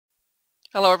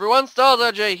Hello everyone,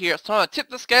 Stylesrj here. It's time to tip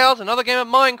the scales, another game of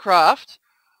Minecraft.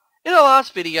 In our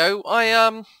last video,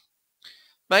 I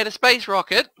made a space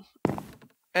rocket,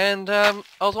 and I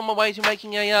was on my way to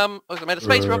making a I made a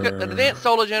space rocket, an advanced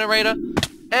solar generator,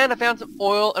 and I found some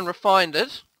oil and refined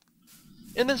it.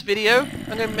 In this video,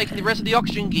 I'm going to be making the rest of the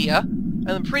oxygen gear, and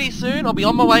then pretty soon I'll be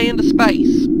on my way into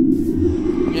space.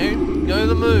 You know, go to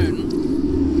the moon.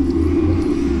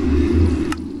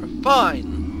 Refine.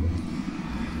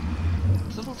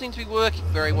 Doesn't seem to be working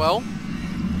very well.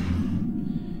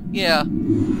 Yeah.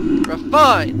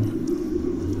 Refine.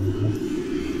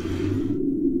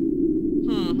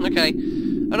 Okay. I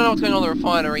don't know what's going on in the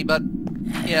refinery, but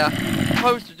yeah. I'm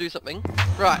supposed to do something.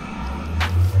 Right.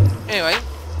 Anyway.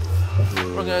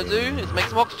 What I'm going to do is make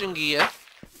some oxygen gear.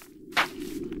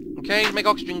 Okay, make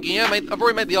oxygen gear. I've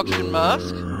already made the oxygen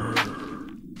mask.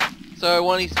 So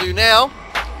what I need to do now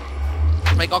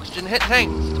is make oxygen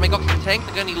tanks. To make oxygen tanks,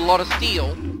 I'm going to need a lot of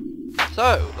steel.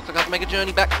 So, looks like I have to make a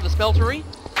journey back to the smeltery,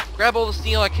 grab all the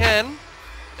steel I can,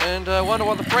 and wonder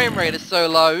why the frame rate is so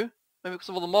low. Maybe because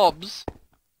of all the mobs.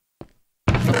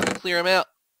 I'll clear them out.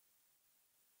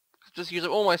 Just use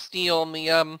up all my steel on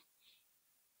the,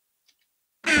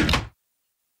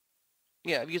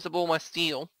 yeah, I've used up all my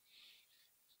steel.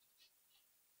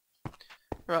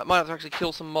 Right, might have to actually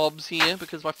kill some mobs here,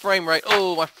 because my frame rate,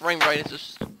 my frame rate is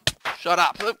just... Shut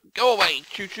up! Go away!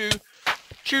 Choo-choo!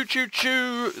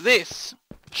 Choo-choo-choo! This!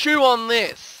 Chew on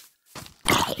this!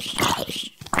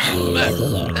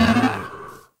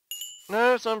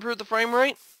 No, so improve the frame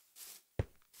rate?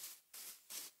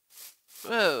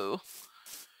 Oh.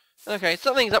 Okay,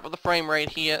 something's up with the frame rate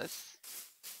here.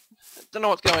 I don't know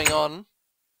what's going on.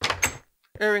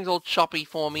 Everything's all choppy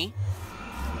for me.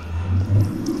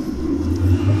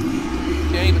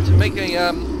 Okay, but to make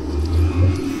a,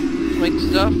 make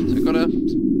stuff, so I've gotta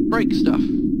break stuff.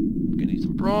 Gonna need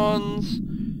some bronze,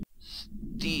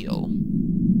 steel.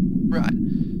 Right,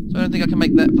 so I don't think I can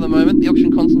make that for the moment. The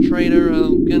oxygen concentrator,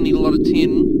 I'm gonna need a lot of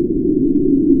tin.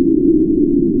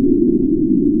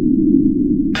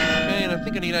 Okay, and I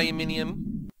think I need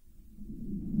aluminium,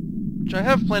 which I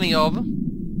have plenty of.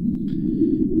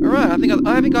 Alright, I think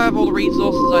I have all the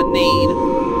resources I need.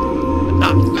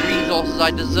 Enough of the resources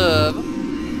I deserve.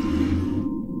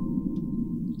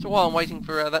 So while I'm waiting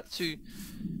for that to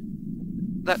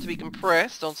be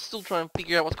compressed, I'll still try and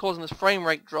figure out what's causing this frame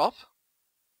rate drop.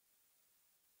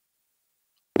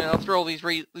 And I'll throw all these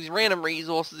random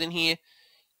resources in here.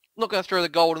 I'm not going to throw the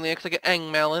gold in there because I get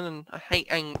ang melon, and I hate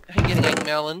getting ang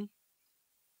melon.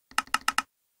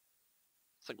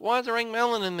 It's like, why is there ang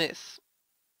melon in this?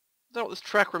 I don't know what this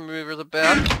track remover is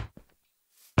about.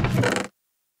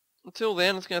 Until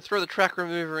then, I'm just going to throw the track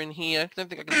remover in here. I don't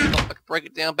think I can break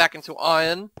it down back into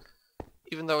iron.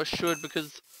 Even though I should,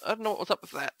 because I don't know what's up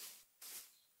with that.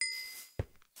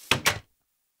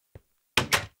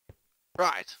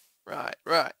 Right.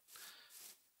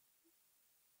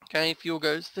 Okay, fuel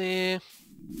goes there.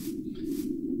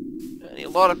 I need a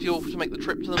lot of fuel to make the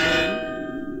trip to the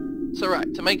moon. So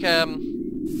right, to make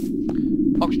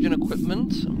oxygen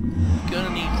equipment, I'm gonna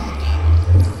need steel.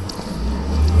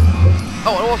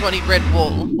 Oh, and also I need red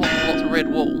wool. Lots of red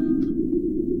wool.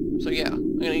 So yeah,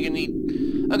 I'm gonna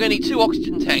need 2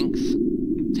 oxygen tanks.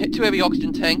 2 heavy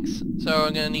oxygen tanks, so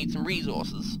I'm gonna need some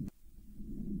resources.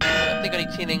 I think I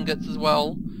need 10 ingots as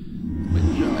well, which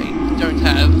I don't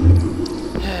have.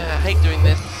 I hate doing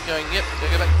this. Gotta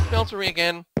go back to the smeltery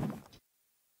again.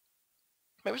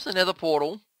 Maybe it's the nether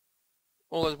portal.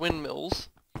 All those windmills.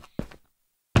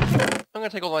 I'm gonna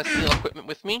take all my steel equipment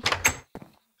with me.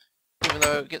 Even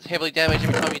though it gets heavily damaged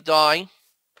every time you die.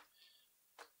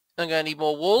 I'm gonna need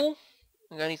more wool.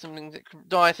 I'm gonna need something that can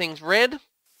dye things red.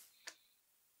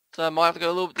 So I might have to go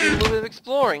do a little bit of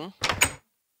exploring.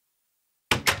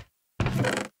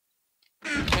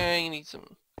 Okay, you need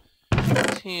some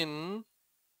tin.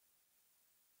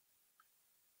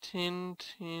 Tin,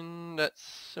 that's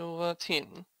silver,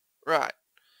 tin. Right.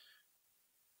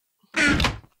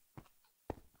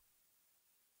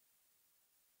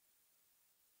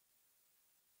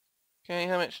 Okay,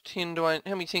 how many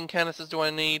tin canisters do I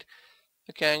need?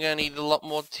 Okay, I'm gonna need a lot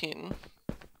more tin.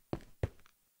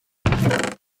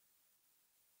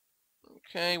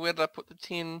 Okay, where did I put the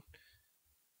tin?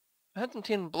 I had some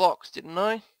tin blocks, didn't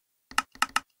I?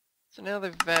 So now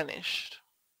they've vanished.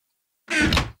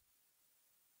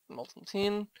 Molten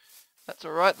tin. That's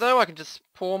alright though, I can just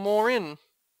pour more in.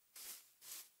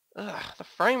 Ugh, the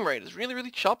frame rate is really,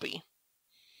 really choppy.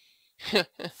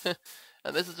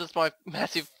 And this is just my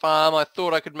massive farm I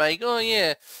thought I could make. Oh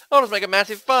yeah, I'll just make a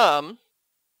massive farm.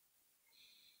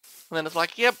 And then it's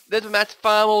like, yep, there's a massive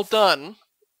farm all done.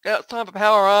 Now it's time for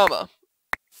power armor.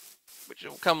 which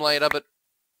will come later, but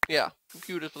yeah,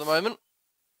 computers for the moment.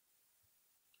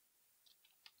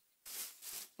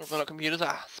 Well, not computers,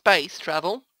 space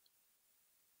travel.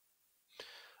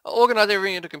 I'll organise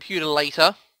everything into a computer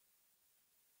later.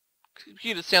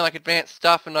 Computers sound like advanced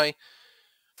stuff, and I'm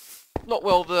not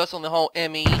well versed on the whole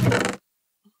ME,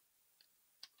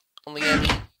 on the ME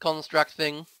construct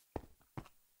thing.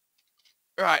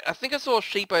 Right, I think I saw a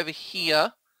sheep over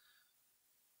here,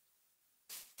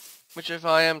 which if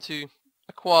I am to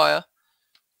acquire,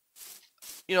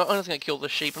 you know, I'm just going to kill the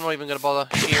sheep. I'm not even going to bother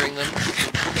shearing them.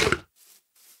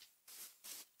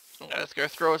 I'm going to just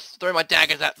go throw my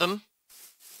daggers at them.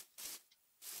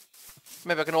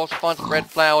 Maybe I can also find some red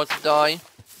flowers to dye.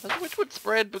 Does witchwood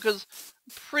spread? Because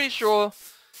I'm pretty sure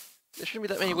there shouldn't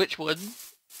be that many witchwood.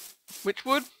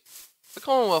 Witchwood? The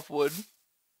Commonwealth wood.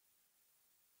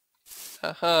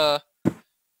 Haha.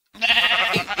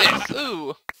 Eat this.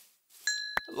 Ooh.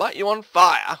 Light you on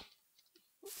fire.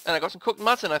 And I got some cooked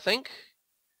mutton, I think.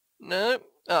 No.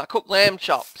 Cooked lamb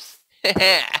chops.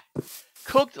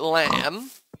 Cooked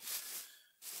lamb.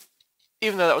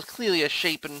 Even though that was clearly a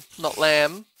sheep and not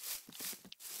lamb.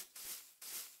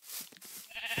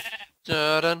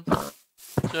 Dun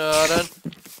dun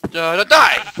dun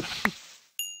die!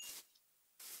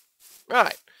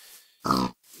 Right.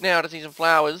 Now I just need some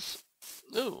flowers.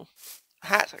 Ooh.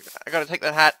 Hat. I gotta take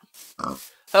that hat.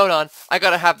 Hold on. I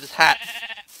gotta have this hat.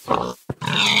 I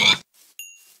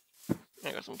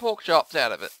got some pork chops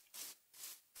out of it.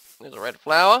 There's a red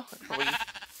flower. I'll probably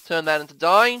turn that into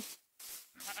dye.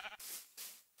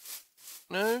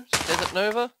 No? Desert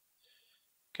Nova?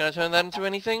 Can I turn that into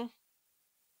anything?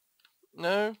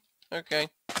 No? Okay.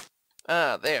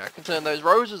 There. I can turn those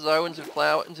roses, though, into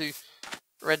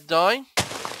red dye.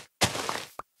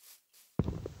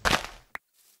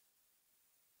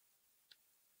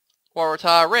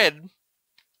 Waratah red.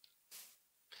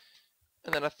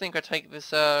 And then I think I take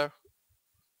this,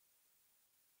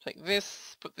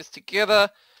 put this together,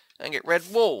 and get red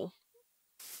wool.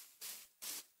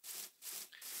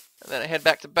 And then I head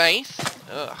back to base.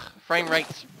 Ugh, frame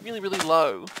rate's really, really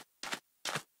low.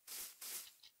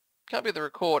 Can't be the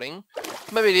recording.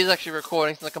 Maybe it is actually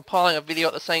recording since I'm compiling a video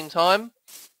at the same time.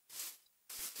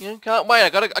 You know, can't wait. I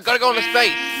gotta go into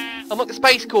space. I'm like the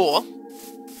Space Corps.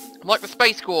 I'm like the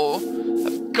Space Corps.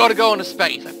 I've gotta go into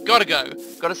space. I've gotta go.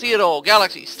 Gotta see it all.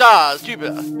 Galaxies, stars,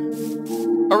 Jupiter,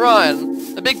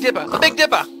 Orion, the Big Dipper. The Big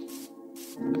Dipper!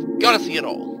 I've gotta see it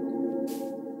all.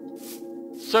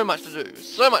 So much to do.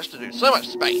 So much to do. So much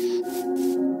space.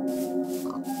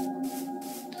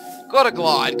 Gotta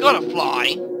glide. Gotta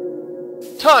fly.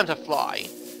 Time to fly.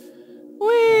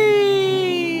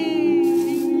 Whee!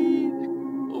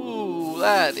 Ooh,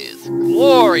 that is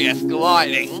glorious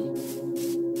gliding.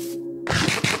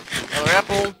 Another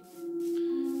apple.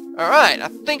 Alright, I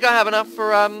think I have enough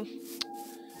for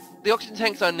the oxygen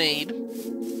tanks I need.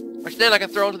 Which then I can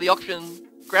throw into the oxygen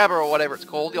grabber or whatever it's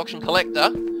called, the oxygen collector.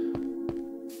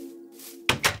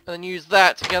 And then use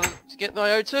that to get my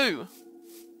O2.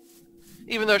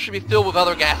 Even though it should be filled with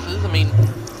other gases, I mean,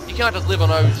 you can't just live on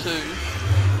O2.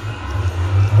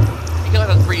 You can't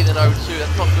just breathe in O2,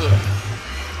 that's not good.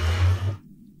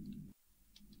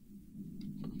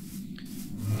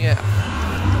 Yeah.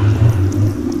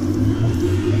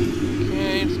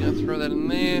 Okay, just gonna throw that in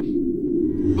there.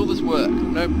 Will this work?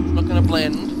 Nope, it's not gonna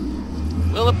blend.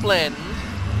 Will it blend?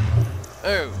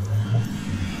 Oh.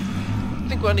 I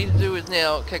think what I need to do is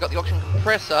now... Okay, I got the oxygen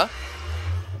compressor. I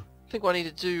think what I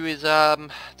need to do is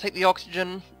take the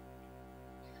oxygen.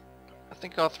 I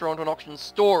think I'll throw into an oxygen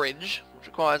storage, which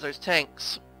requires those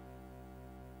tanks.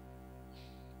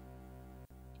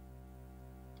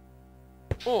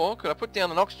 Or could I put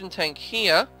down an oxygen tank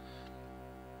here?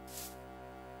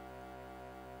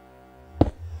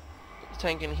 Put the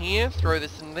tank in here, throw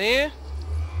this in there.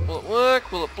 Will it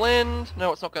work? Will it blend?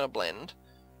 No, it's not going to blend.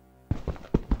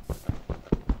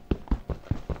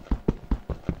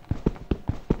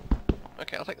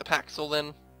 Okay, I'll take the Paxil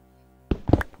then.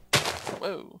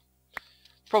 Whoa.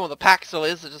 The problem with the Paxil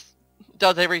is it just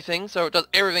does everything, so it does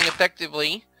everything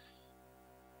effectively.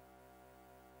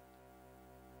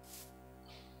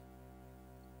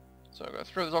 So I'm going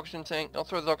to throw this oxygen tank. I'll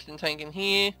throw this oxygen tank in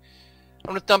here.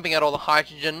 I'm just dumping out all the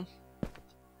hydrogen.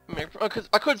 I mean, I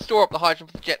could store up the hydrogen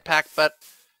for the jetpack, but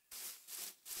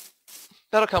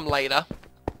that'll come later.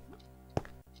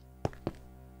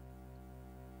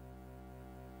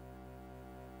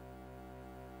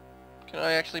 Can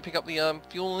I actually pick up the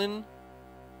fuel in?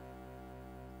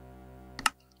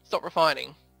 Stop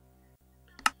refining.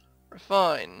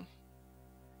 Refine.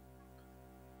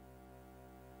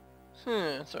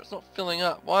 So it's not filling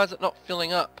up. Why is it not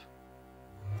filling up?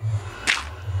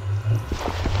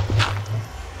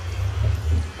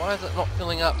 Why is it not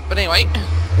filling up? But anyway,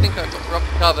 I think I've got the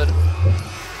rocket covered.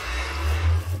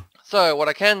 So what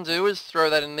I can do is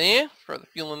throw that in there, throw the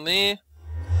fuel in there.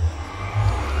 I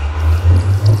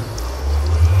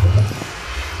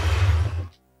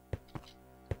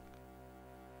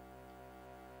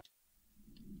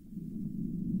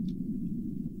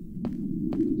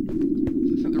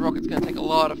think the rocket's going to take a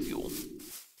lot of fuel.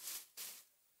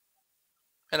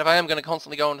 And if I am going to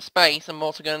constantly go into space, I'm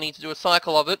also going to need to do a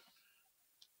cycle of it.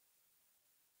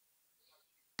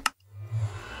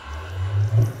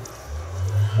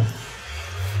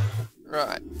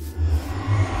 Right.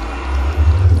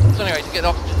 So anyway, to get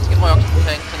oxygen, to get my oxygen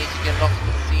tanks, I need to get an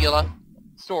oxygen sealer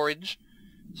storage.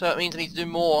 So that means I need to do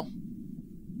more.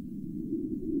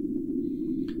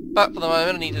 But for the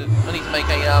moment, I need to make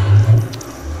a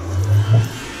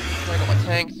I got my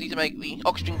tanks. I need to make the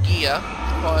oxygen gear.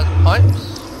 Requires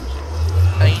pipes.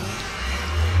 Paint.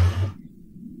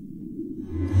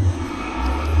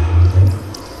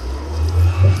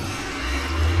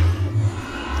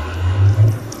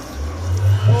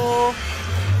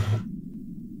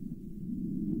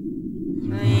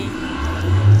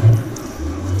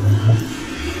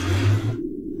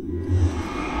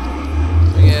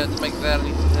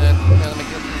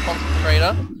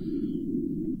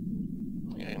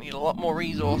 More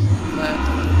resources than that.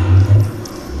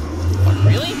 What,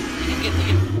 really? You get...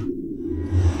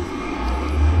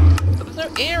 But there's no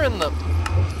air in them.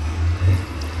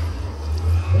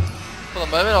 For the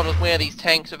moment, I'll just wear these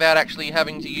tanks without actually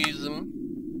having to use them.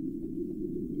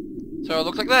 So it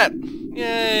looks like that.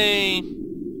 Yay!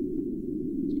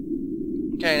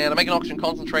 Okay, now to make an oxygen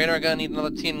concentrator, I'm going to need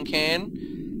another tin can.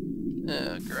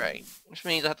 Great. Which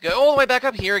means I have to go all the way back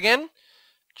up here again.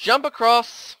 Jump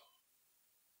across.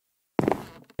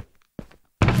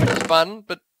 It's fun,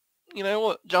 but you know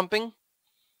what? Jumping.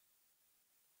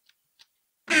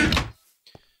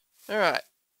 Alright.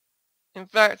 In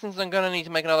fact, since I'm going to need to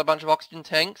make another bunch of oxygen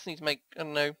tanks, I need to make, I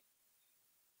don't know.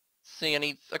 See,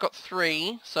 I got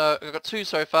 3, so I've got 2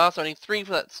 so far, so I need 3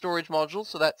 for that storage module,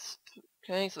 so that's,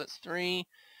 okay, so that's 3. I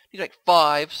need to make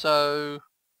 5, so...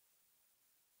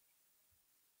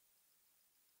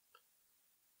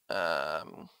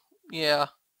 yeah.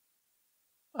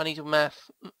 I need to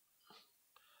math.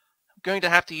 Going to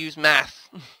have to use math.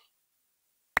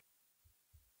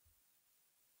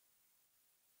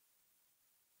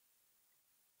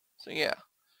 So yeah.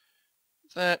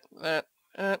 That.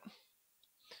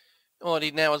 All I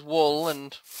need now is wool,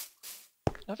 and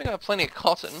I think I have plenty of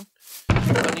cotton.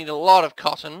 I need a lot of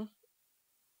cotton.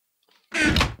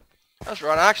 That's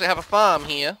right, I actually have a farm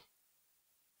here.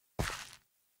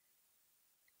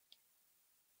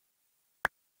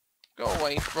 Go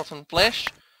away, rotten flesh.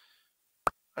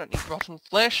 I don't need rotten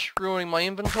flesh, ruining my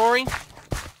inventory.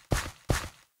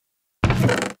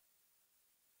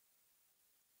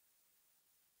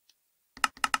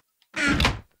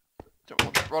 Don't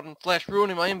want rotten flesh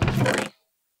ruining my inventory.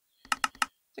 I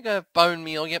think I have bone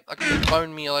meal. Yep, I can get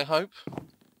bone meal, I hope.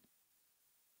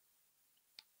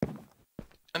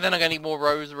 And then I'm going to need more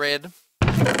rose red.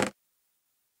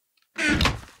 So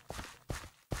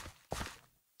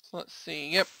let's see,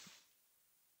 yep.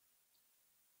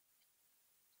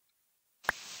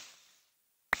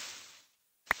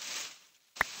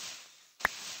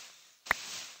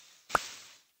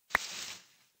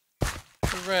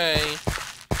 Hooray.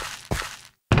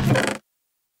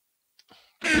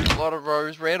 A lot of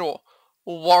rose red or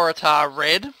Waratah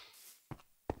red.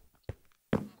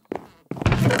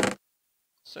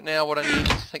 So now what I need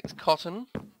is to take this cotton.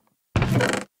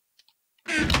 To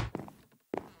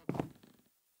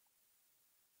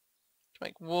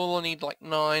make wool I need like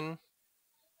 9.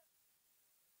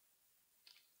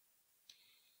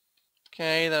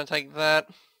 Okay, then I take that.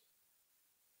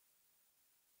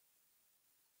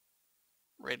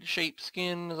 Red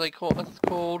sheepskin, as it's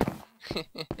called.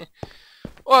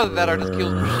 Or either that or just kill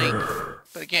some sheep.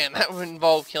 But again, that would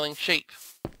involve killing sheep.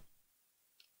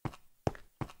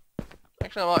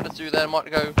 Actually, I might just do that. I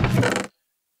might go...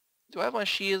 Do I have my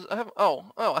shears? I have... Oh,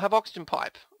 I have oxygen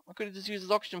pipe. I could have just used this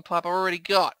oxygen pipe I've already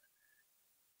got.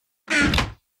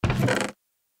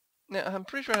 Now, I'm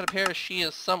pretty sure I had a pair of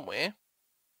shears somewhere.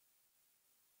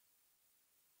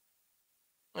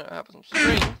 I have some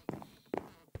string.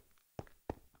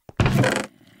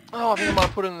 Oh, I think I might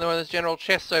have put it in one of those general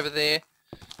chests over there.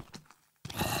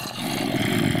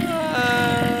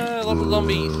 Lots of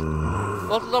zombies.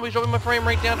 Lots of zombies, dropping my frame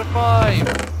rate down to 5.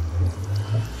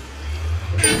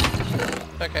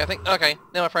 Okay, okay,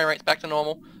 now my frame rate's back to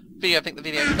normal. I think the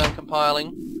video's done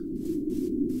compiling.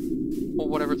 Or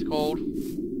whatever it's called.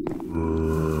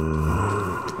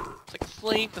 Take a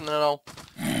sleep, and then I'll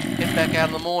get back out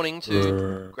in the morning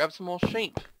to grab some more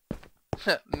sheep.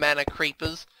 Mana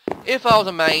creepers. If I was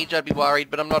a mage, I'd be worried,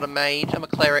 but I'm not a mage. I'm a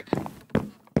cleric.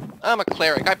 I'm a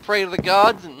cleric. I pray to the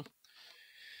gods and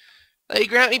they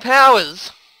grant me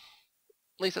powers.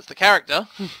 At least that's the character.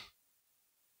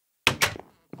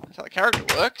 That's how the character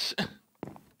works.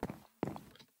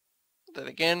 Then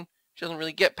again, she doesn't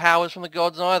really get powers from the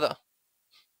gods either.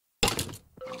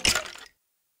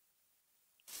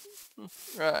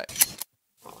 Right.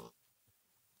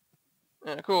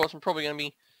 And of course, I'm probably going to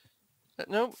be...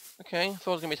 Nope. Okay. I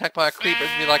thought I was going to be attacked by a creeper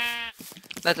and be like,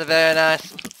 that's a very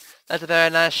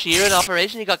nice shearing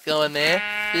operation you got going there.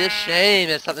 It's a shame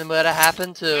if something were to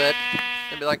happen to it.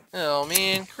 And be like, oh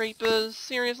man, creepers,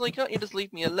 seriously, can't you just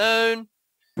leave me alone?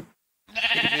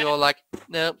 And you're like,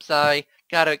 nope, sorry,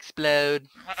 gotta explode.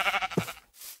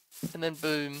 And then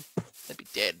boom, they'd be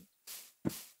dead.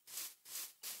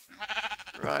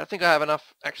 Right, I think I have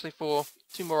enough actually for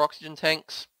 2 more oxygen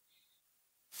tanks.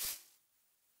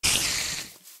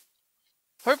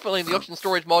 Hopefully the oxygen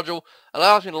storage module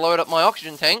allows me to load up my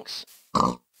oxygen tanks.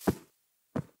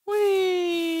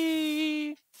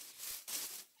 Whee!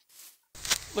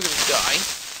 Look at this guy.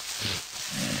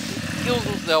 He kills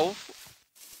himself.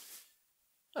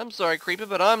 I'm sorry, creeper,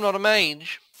 but I'm not a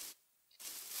mage.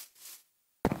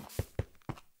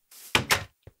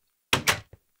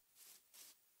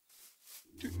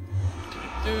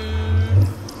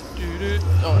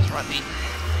 Oh, that's right, the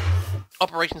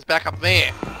operation's back up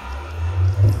there.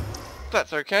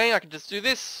 That's okay, I can just do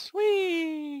this.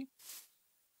 Whee!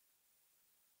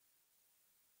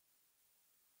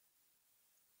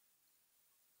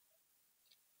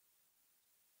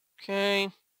 Okay.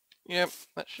 Yep,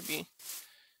 that should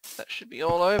be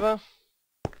all over.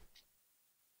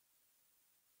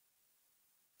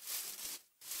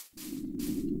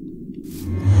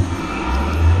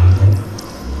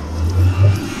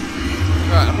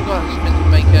 Right, I think I was meant to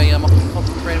make a oxygen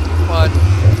concentrator with required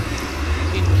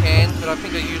tin cans, but I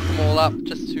think I used them all up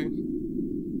just to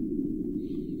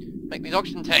make these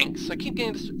oxygen tanks. I keep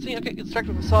getting I get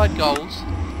distracted with side goals.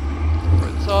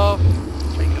 Throw this off,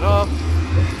 take it off.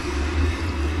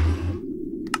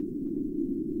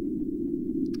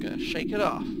 Shake it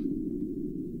off.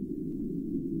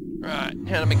 Right,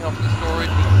 how to make enough for the storage?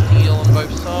 Need steel on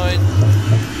both sides. Do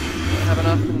I have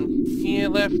enough in here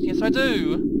left? Yes, I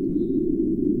do.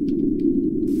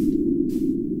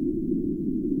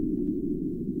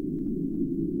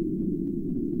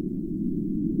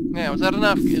 Now, is that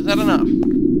enough? Is that enough?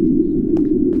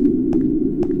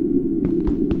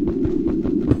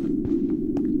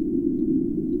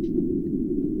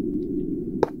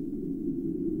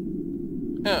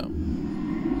 Oh.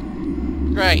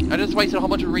 Great, I just wasted a whole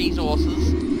bunch of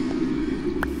resources.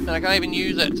 And I can't even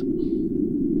use it.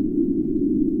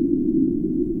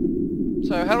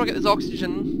 So how do I get this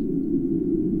oxygen?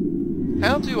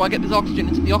 How do I get this oxygen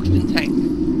into the oxygen tank?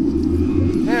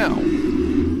 How?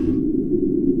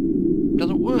 It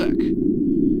doesn't work.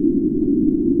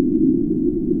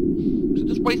 So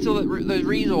just waste all those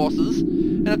resources.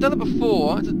 And I've done it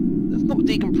before. It's not a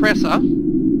decompressor.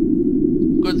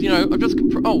 Because, you know, I've just...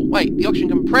 Oh, wait, the oxygen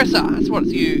compressor. That's what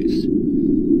it's used.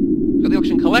 Got the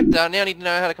oxygen collector. Now I need to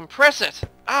know how to compress it.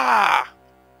 Ah!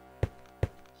 I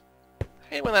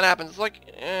hate when that happens. It's like,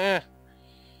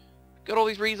 got all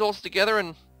these resources together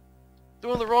and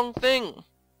doing the wrong thing.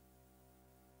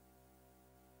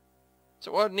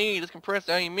 So what I need is compressed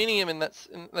aluminium in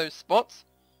those spots.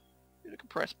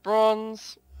 Compressed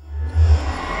bronze.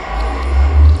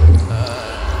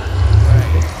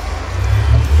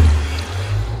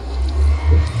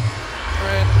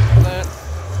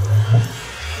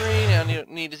 Now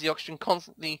need is the oxygen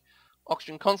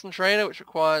concentrator, which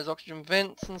requires oxygen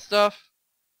vents and stuff.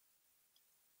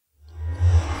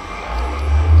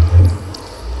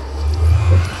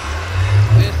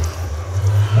 This.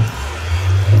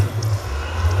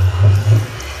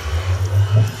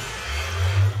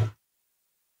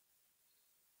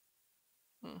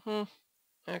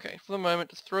 Okay, for the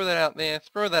moment, just throw that out there.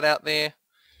 Throw that out there.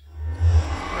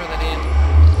 Throw that in.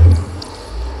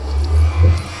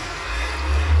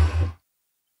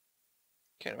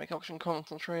 Okay, to make oxygen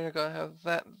concentrator, gotta have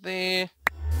that there.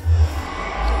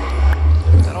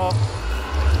 Take that off.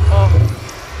 Off.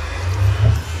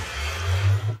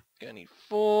 Gonna need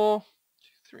 4. 2,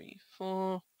 3,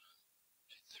 4.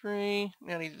 2, 3.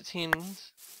 Now I need the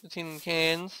tins. The tin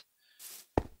cans.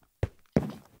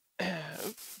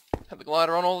 Had the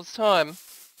glider on all this time.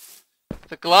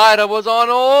 The glider was on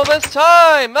all this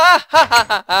time! Ah ha ha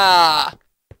ha ha!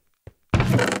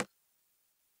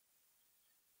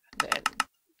 Then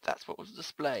that's what was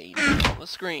displayed on the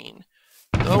screen.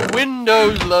 The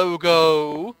Windows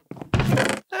logo!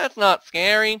 That's not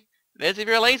scary. It is if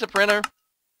you're a laser printer.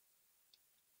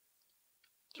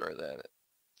 Throw that.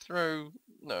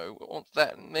 No, I want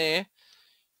that in there.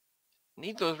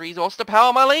 Need those resources to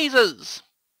power my lasers.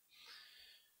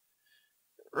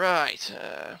 Right.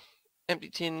 Empty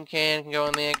tin can go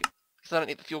in there because I don't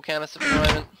need the fuel canister for the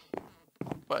moment.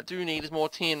 What I do need is more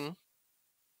tin,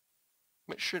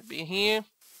 which should be here.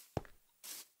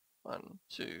 1,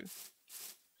 2,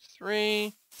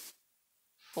 3,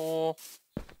 4.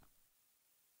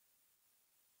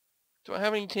 Do I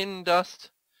have any tin dust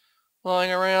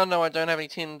lying around? No, I don't have any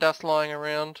tin dust lying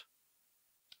around.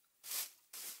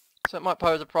 So it might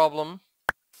pose a problem.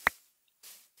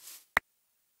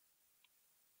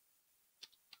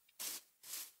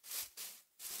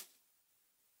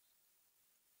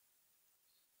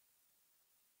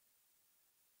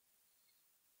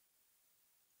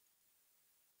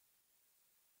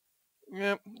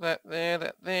 Yep, that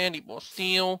there. Need more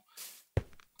steel.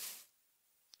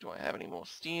 Do I have any more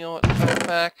steel at the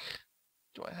modpack?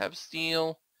 Do I have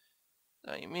steel?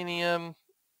 Aluminium.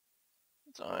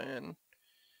 It's iron.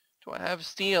 Do I have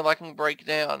steel I can break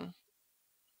down?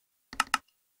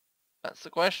 That's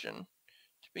the question.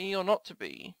 To be or not to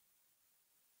be?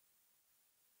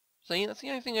 See, that's the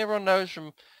only thing everyone knows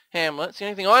from Hamlet. It's the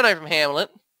only thing I know from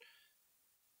Hamlet.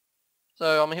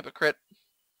 So I'm a hypocrite.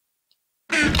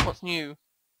 What's new?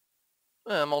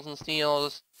 Molten steel. I'll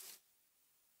just...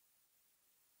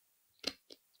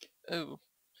 Oh.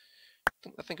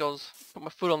 I think I was put my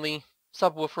foot on the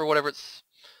subwoofer or whatever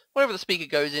the speaker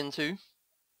goes into.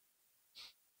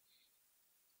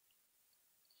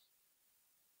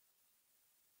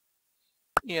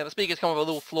 Yeah, the speakers come with a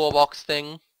little floor box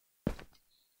thing.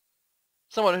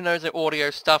 Someone who knows their audio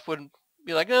stuff would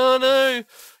be like, "Oh no,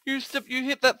 you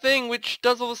hit that thing which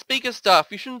does all the speaker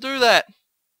stuff. You shouldn't do that.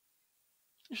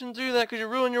 You shouldn't do that because you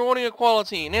ruin your audio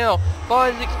quality. Now, buy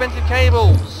these expensive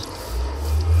cables."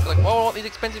 Like, what do I want these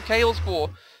expensive cables for?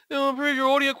 It'll improve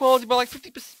your audio quality by like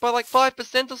 50%, by like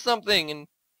 5% or something, and it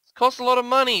costs a lot of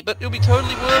money, but it'll be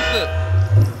totally worth it.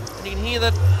 And you can hear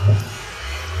that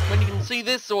when you can see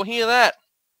this or hear that.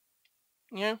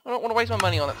 You know, I don't want to waste my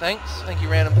money on it, thanks. Thank you,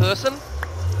 random person.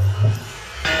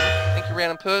 Thank you,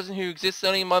 random person who exists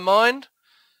only in my mind.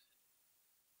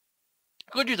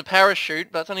 I could use a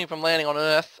parachute, but that's only if I'm landing on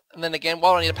Earth. And then again,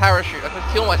 why do I need a parachute? I could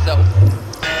kill myself.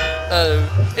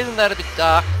 Oh, isn't that a bit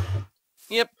dark?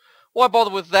 Yep. Why bother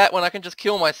with that when I can just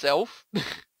kill myself?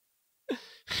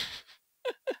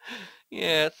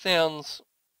 Yeah, it sounds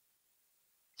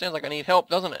like I need help,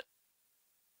 doesn't it?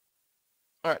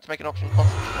 Alright, to make an oxygen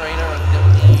concentrator, I'm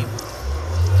gonna need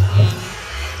tin.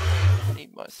 I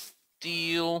need my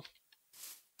steel.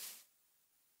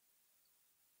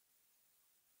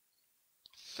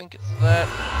 I think it's that.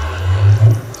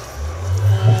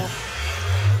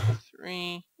 4,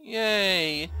 3,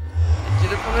 yay! I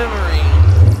did it from memory.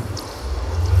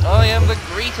 I am the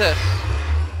greatest.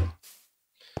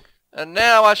 And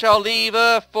now I shall leave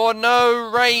Earth for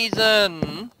no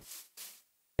reason.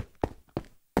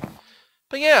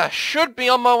 But yeah, should be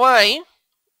on my way.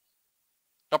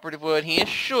 Operative word here,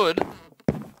 should.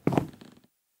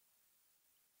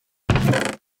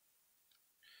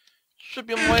 Should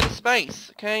be on my way to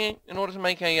space. Okay, in order to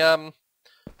make a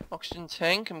oxygen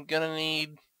tank, I'm gonna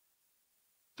need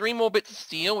 3 more bits of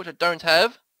steel, which I don't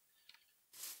have.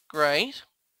 Great.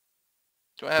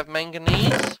 Do I have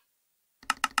manganese?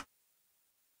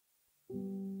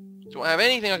 Do I have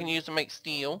anything I can use to make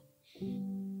steel?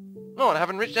 No, I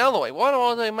have enriched alloy. Why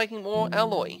am I making more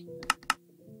alloy?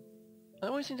 I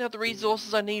always seem to have the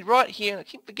resources I need right here, and I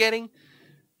keep forgetting,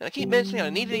 and I keep mentioning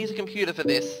I need to use a computer for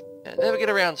this, and I never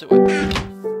get around to it.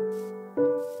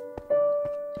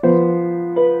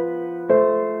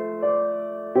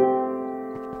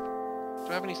 Do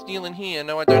I have any steel in here?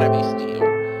 No, I don't have any steel.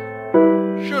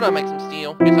 Should I make some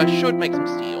steel? Yes, I should make some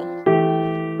steel.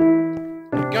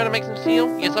 Am I going to make some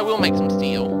steel? Yes, I will make some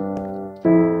steel.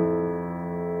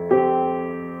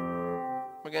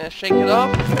 We're going to shake it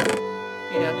off.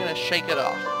 Yeah, I'm going to shake it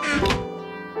off.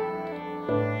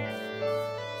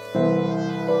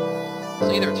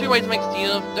 See, there are 2 ways to make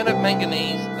steel. If you don't have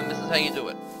manganese, then this is how you do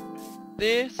it.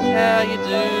 This is how you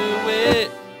do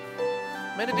it.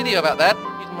 I made a video about that,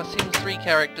 using my Sims 3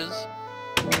 characters.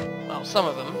 Well, some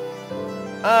of them.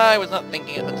 I was not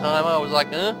thinking at the time. I was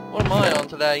like, what am I on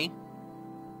today?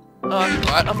 Oh, that's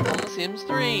right, I'm on The Sims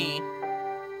 3.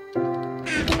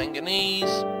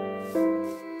 Manganese.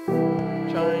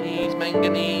 Chinese,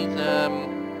 manganese,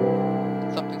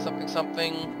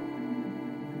 something,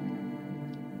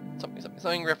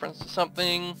 reference to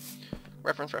something,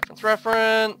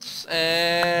 reference,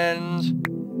 and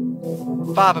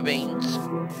fava beans.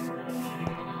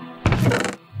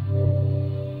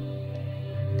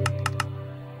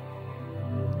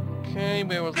 Okay,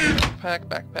 where was the backpack?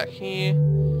 Backpack here.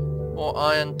 More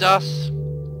iron dust.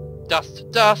 Dust to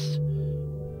dust.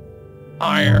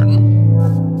 Iron.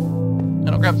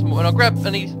 And I'll grab some more. And I'll grab. I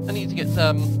need to get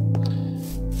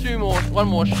one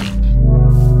more sheep.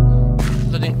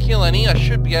 If I didn't kill any, I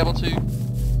should be able to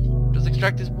just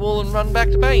extract this wool and run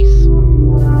back to base.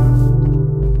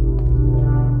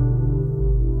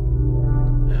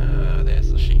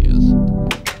 There's the shears.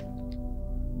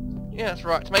 Yeah, that's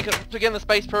right. To get in the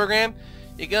space program,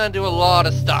 you're gonna do a lot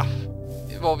of stuff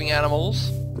involving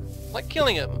animals, like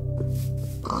killing them.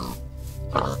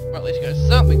 Or at least you're gonna do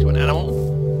something to an animal.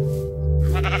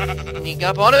 Sneak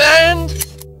up on it and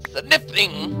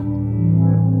sniffing.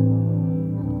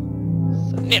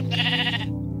 Snip.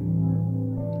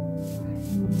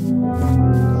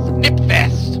 Snip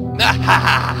fest. Ha ha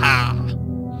ha.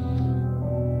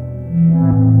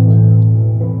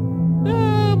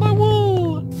 My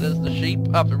wool, says the sheep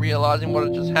after realizing what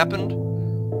had just happened.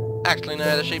 Actually,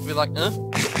 no, the sheep will be like, huh?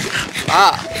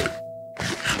 Bah.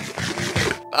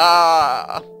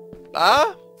 Bah.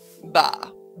 Bah.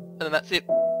 Bah. And then that's it.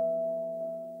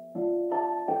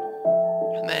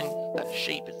 And then that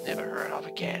sheep is never heard of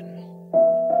again.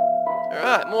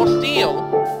 Alright, more steel.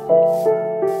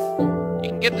 You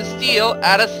can get the steel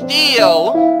out of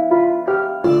steel.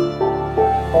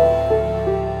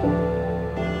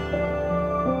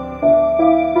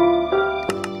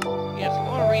 Yes, a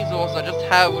lot of resources I just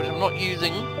have which I'm not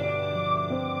using.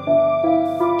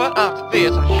 But after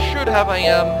this, I should have a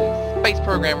space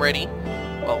program ready.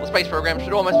 Well, the space program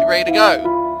should almost be ready to go.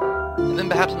 And then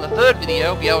perhaps in the third video,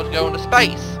 I'll be able to go into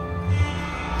space.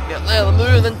 Get out of the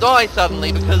moon and then die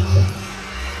suddenly because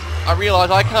I realise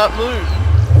I can't move.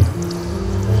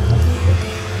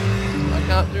 I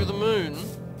can't do the moon.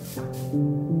 So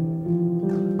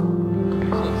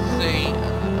let's see.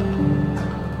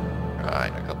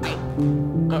 Right, I got the...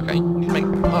 Okay, need to make...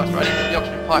 Oh, that's right, I need to put the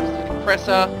oxygen pipes to the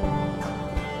compressor.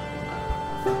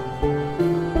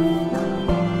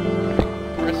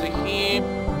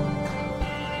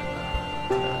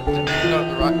 Got it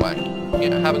the right way.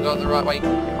 Yeah, I haven't got it the right way.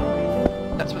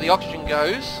 That's where the oxygen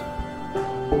goes.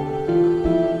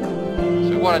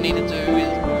 So what I need to do is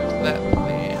move that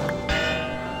there.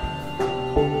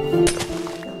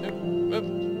 Oop, oop.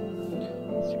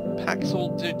 This pack's all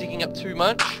digging up too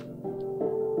much.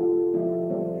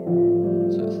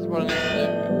 So this is what I need to do.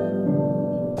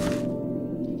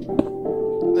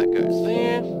 That goes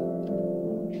there.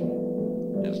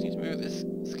 I just need to move this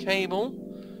cable.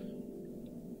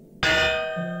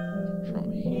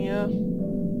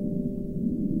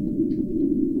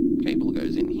 Cable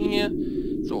goes in here.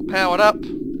 It's all powered up.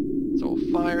 It's all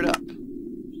fired up.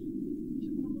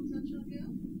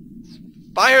 It's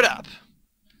fired up.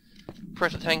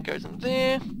 Pressure tank goes in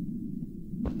there.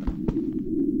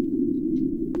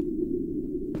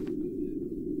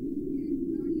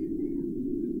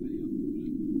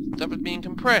 Stuff is being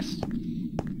compressed.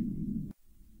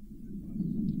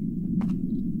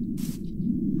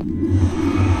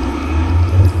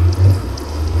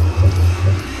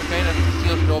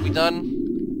 Should all be done.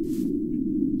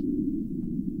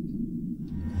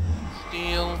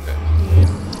 Steel goes here.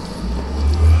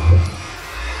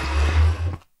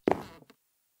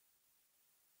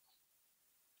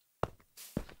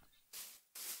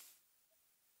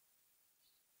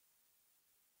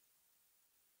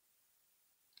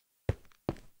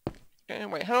 Okay,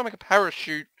 wait, how do I make a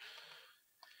parachute?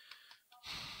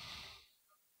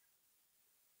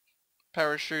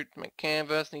 Parachute, make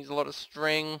canvas, needs a lot of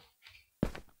string.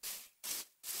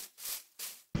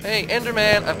 Hey,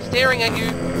 Enderman, I'm staring at you.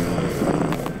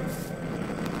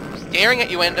 I'm staring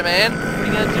at you, Enderman. What are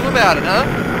you gonna do about it, huh?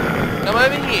 Come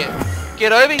over here.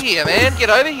 Get over here, man. Get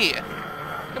over here.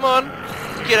 Come on.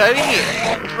 Get over here.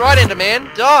 That's right,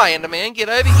 Enderman. Die, Enderman. Get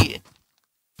over here.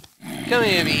 Come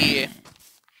over here.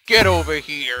 Get over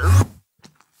here.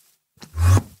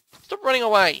 Stop running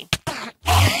away.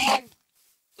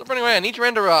 Stop running away. I need your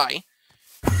ender eye.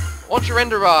 I want your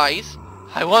ender eyes.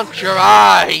 I want your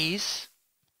eyes.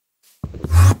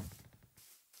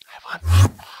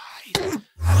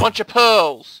 I want your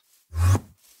pearls. I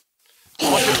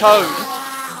want your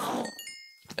toes.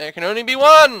 There can only be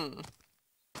one.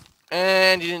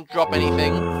 And you didn't drop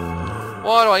anything.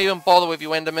 Why do I even bother with you,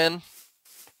 Enderman?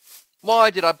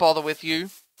 Why did I bother with you?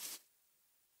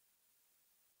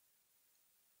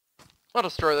 I'll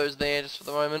just throw those there just for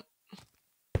the moment.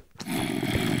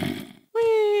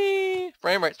 Whee!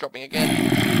 Frame rate's dropping again.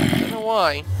 Don't know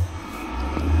why.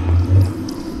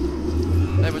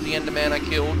 That was the Enderman I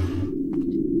killed.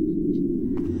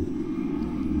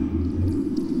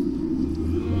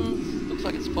 Looks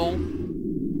like it's full.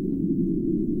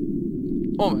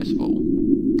 Almost full.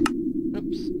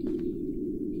 Oops.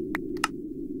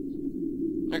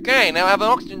 Okay, now I have an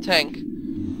oxygen tank.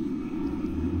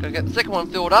 Gotta get the second one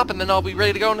filled up and then I'll be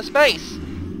ready to go into space.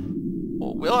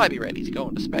 Or will I be ready to go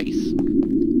into space?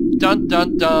 Dun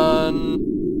dun dun!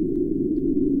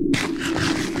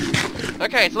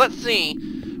 Okay, so let's see.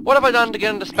 What have I done to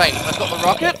get into space? I've got the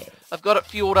rocket. I've got it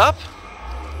fueled up.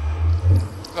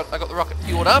 I got the rocket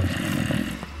fueled up.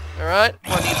 Alright,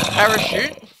 I need the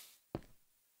parachute.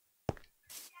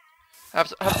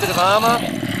 Have a bit of armor.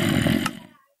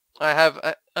 I have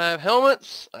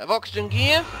helmets. I have oxygen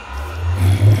gear.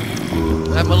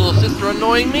 I have my little sister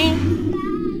annoying me.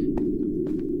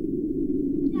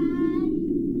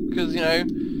 Because, you know,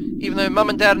 even though Mum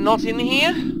and Dad are not in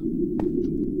here, not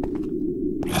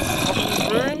in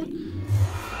this room.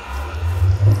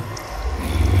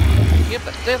 Yep,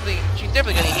 she's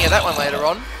definitely going to hear that one later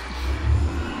on.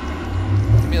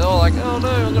 Be all like, oh no,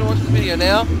 I'm going to watch the video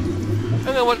now. I'm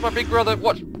going to watch my big brother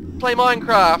play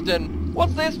Minecraft, and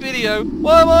what's this video?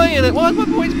 Why am I in it? Why is my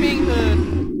voice being heard?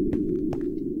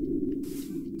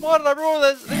 Why did I ruin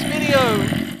this video?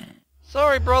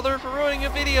 Sorry, brother, for ruining your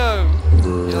video.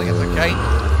 You think it's okay?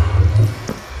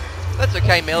 That's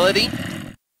okay, Melody.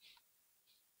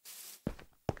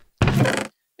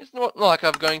 It's not like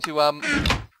I'm going to,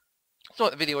 it's not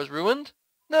like the video is ruined.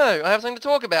 No, I have something to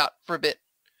talk about for a bit.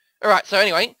 Alright, so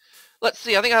anyway, let's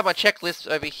see. I think I have my checklist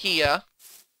over here.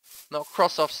 And I'll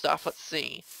cross off stuff. Let's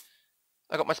see.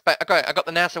 I got my I got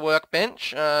the NASA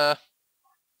workbench. So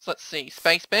let's see.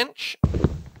 Space bench.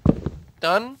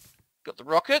 Done. Got the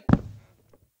rocket.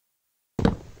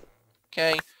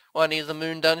 Okay. All I need is the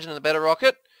moon dungeon and the better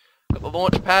rocket. Got the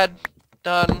launch pad.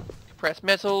 Done. Compressed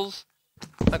metals.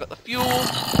 I got the fuel.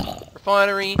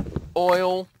 Refinery.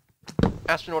 Oil.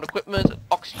 Astronaut equipment. And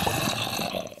oxygen.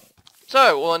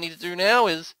 So, all I need to do now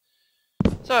is...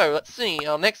 So, let's see.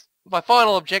 My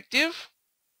final objective...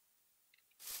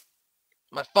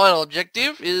 My final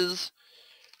objective is...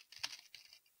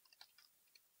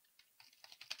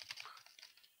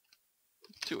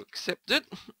 to accept it.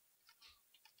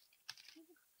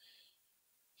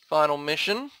 Final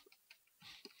mission.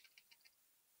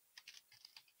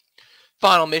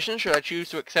 Final mission, should I choose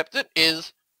to accept it,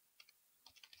 is...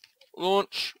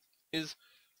 Launch is...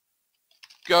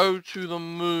 Go to the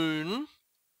moon.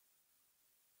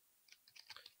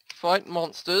 Fight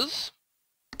monsters.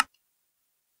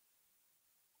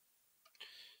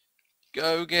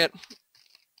 Go get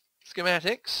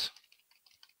schematics.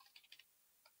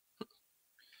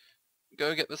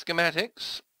 Go get the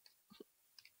schematics.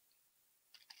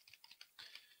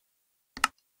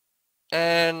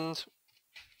 And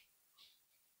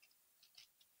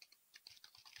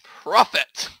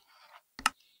profit.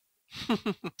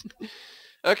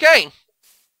 Okay.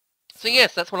 So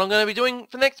yes, that's what I'm going to be doing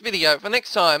for next video, for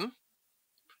next time.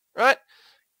 Right?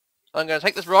 I'm going to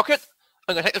take this rocket.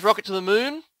 I'm going to take this rocket to the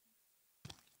moon.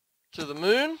 To the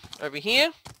moon, over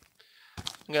here.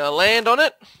 I'm going to land on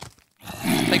it.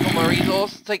 Take all my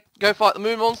resources. Go fight the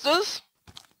moon monsters.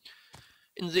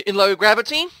 In low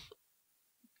gravity.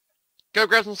 Go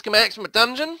grab some schematics from a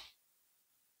dungeon.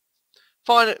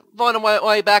 Find a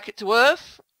way back to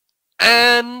Earth.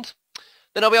 And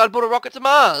then I'll be able to build a rocket to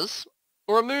Mars.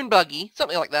 Or a moon buggy.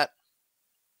 Something like that.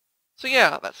 So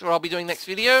yeah, that's what I'll be doing next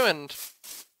video. And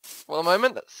for the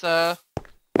moment, that's...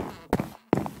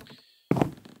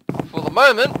 For the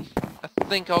moment, I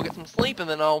think I'll get some sleep and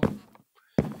then I'll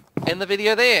end the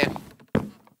video there.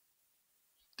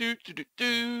 Do do do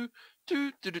do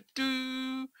do do do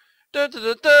do dun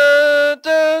dun dun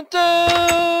dun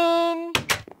dun.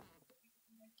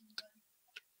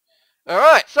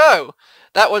 Alright, so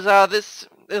that was that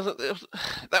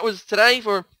was today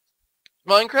for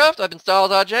Minecraft. I've been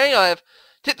Stylesrj. I have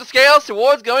tipped the scales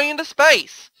towards going into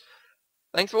space.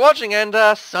 Thanks for watching and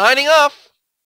signing off.